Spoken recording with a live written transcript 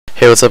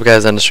Hey, what's up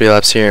guys, Industry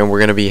Labs here, and we're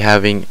going to be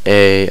having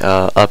a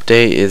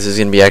update. This is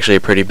going to be actually a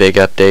pretty big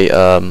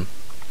update.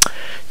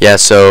 Yeah,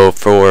 so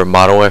for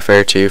Modern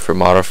Warfare 2, for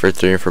Modern Warfare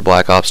 3, and for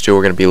Black Ops 2,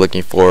 we're going to be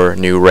looking for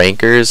new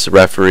rankers,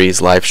 referees,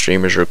 live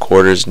streamers,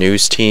 recorders,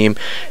 news team,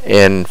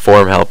 and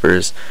forum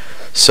helpers.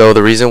 So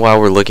the reason why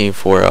we're looking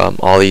for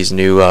all these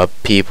new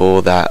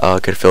people that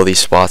could fill these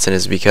spots in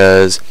is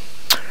because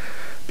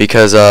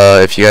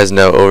if you guys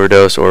know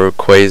Overdose or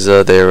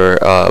Quasar, they were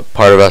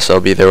part of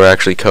SLB. They were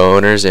actually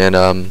co-owners,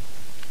 and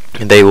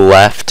they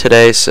left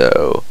today,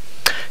 so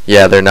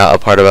yeah, they're not a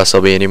part of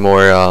SLB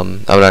anymore.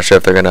 I'm not sure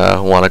if they're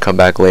gonna want to come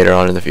back later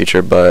on in the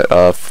future,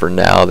 but for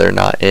now they're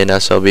not in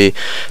SLB.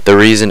 The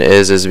reason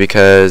is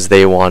because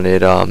they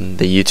wanted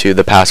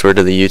the password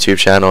to the YouTube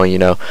channel. You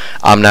know,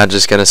 I'm not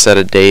just gonna set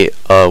a date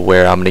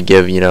where I'm gonna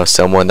give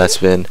someone that's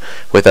been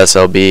with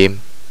SLB.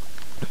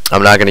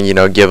 I'm not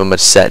gonna give them a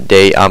set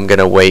date. I'm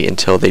gonna wait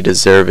until they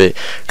deserve it,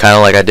 kind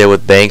of like I did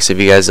with Banks. If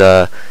you guys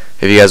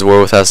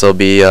were with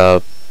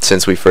SLB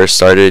since we first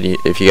started,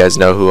 if you guys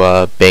know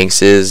who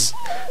Banks is,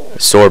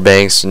 Soar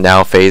Banks,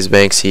 now FaZe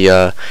Banks, he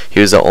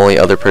was the only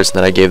other person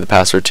that I gave the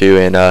password to,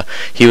 and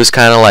he was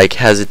kind of like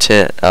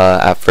hesitant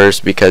at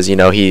first because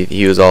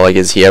he was all like,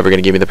 is he ever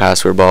gonna give me the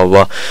password, blah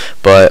blah blah.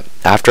 But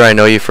after I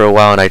know you for a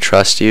while and I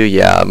trust you,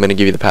 yeah, I'm gonna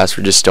give you the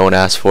password. Just don't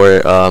ask for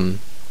it.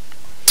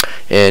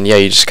 And yeah,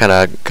 you just kind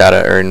of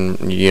gotta earn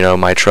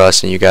my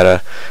trust, and you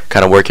gotta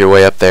kind of work your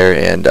way up there,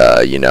 and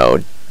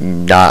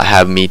not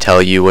have me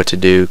tell you what to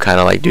do, kind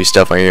of like do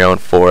stuff on your own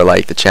for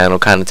like the channel,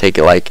 kind of take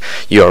it like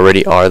you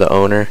already are the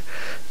owner.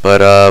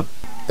 But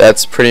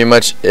that's pretty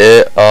much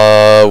it.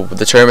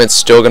 The tournament's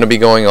still going to be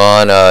going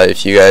on.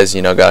 If you guys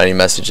got any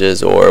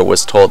messages or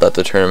was told that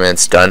the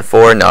tournament's done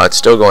for, no, it's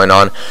still going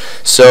on.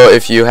 So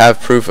if you have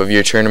proof of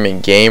your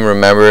tournament game,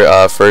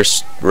 remember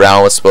first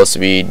round was supposed to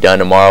be done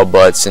tomorrow,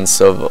 but since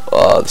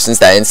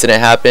that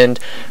incident happened,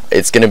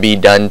 it's going to be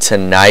done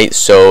tonight.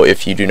 So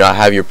if you do not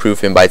have your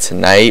proof in by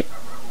tonight,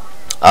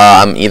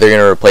 I'm either going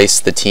to replace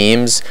the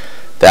teams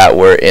that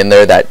were in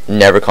there that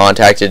never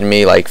contacted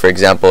me. Like, for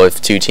example, if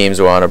two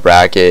teams were on a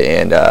bracket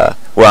and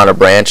were on a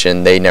branch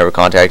and they never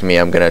contacted me,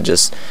 I'm going to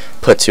just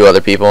put two other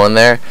people in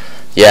there.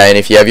 Yeah, and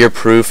if you have your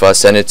proof,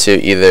 send it to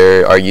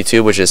either our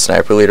YouTube, which is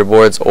Sniper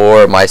Leaderboards,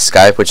 or my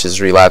Skype, which is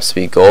Relapse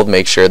Speak Gold.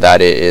 Make sure that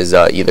it is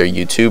either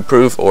YouTube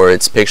proof or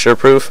it's picture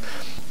proof.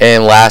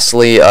 And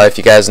lastly, if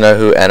you guys know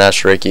who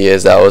NS Ricky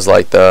is, that was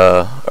like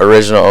the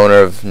original owner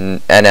of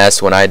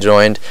NS when I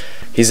joined.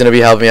 He's going to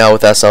be helping me out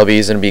with SLB.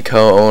 He's going to be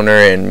co-owner,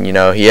 and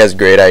he has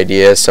great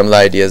ideas. Some of the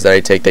ideas that I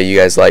take that you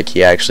guys like,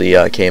 he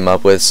actually came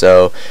up with.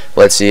 So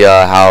let's see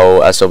how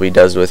SLB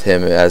does with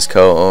him as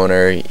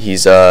co-owner.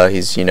 He's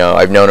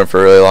I've known him for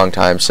a really long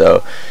time,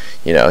 so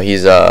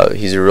he's a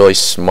really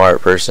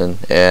smart person,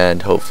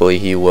 and hopefully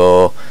he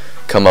will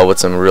come up with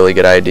some really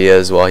good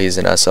ideas while he's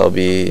in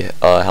SLB,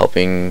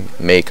 helping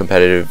make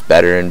competitive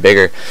better and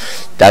bigger.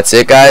 That's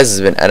it, guys.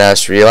 This has been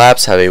NS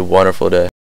Relapse. Have a wonderful day.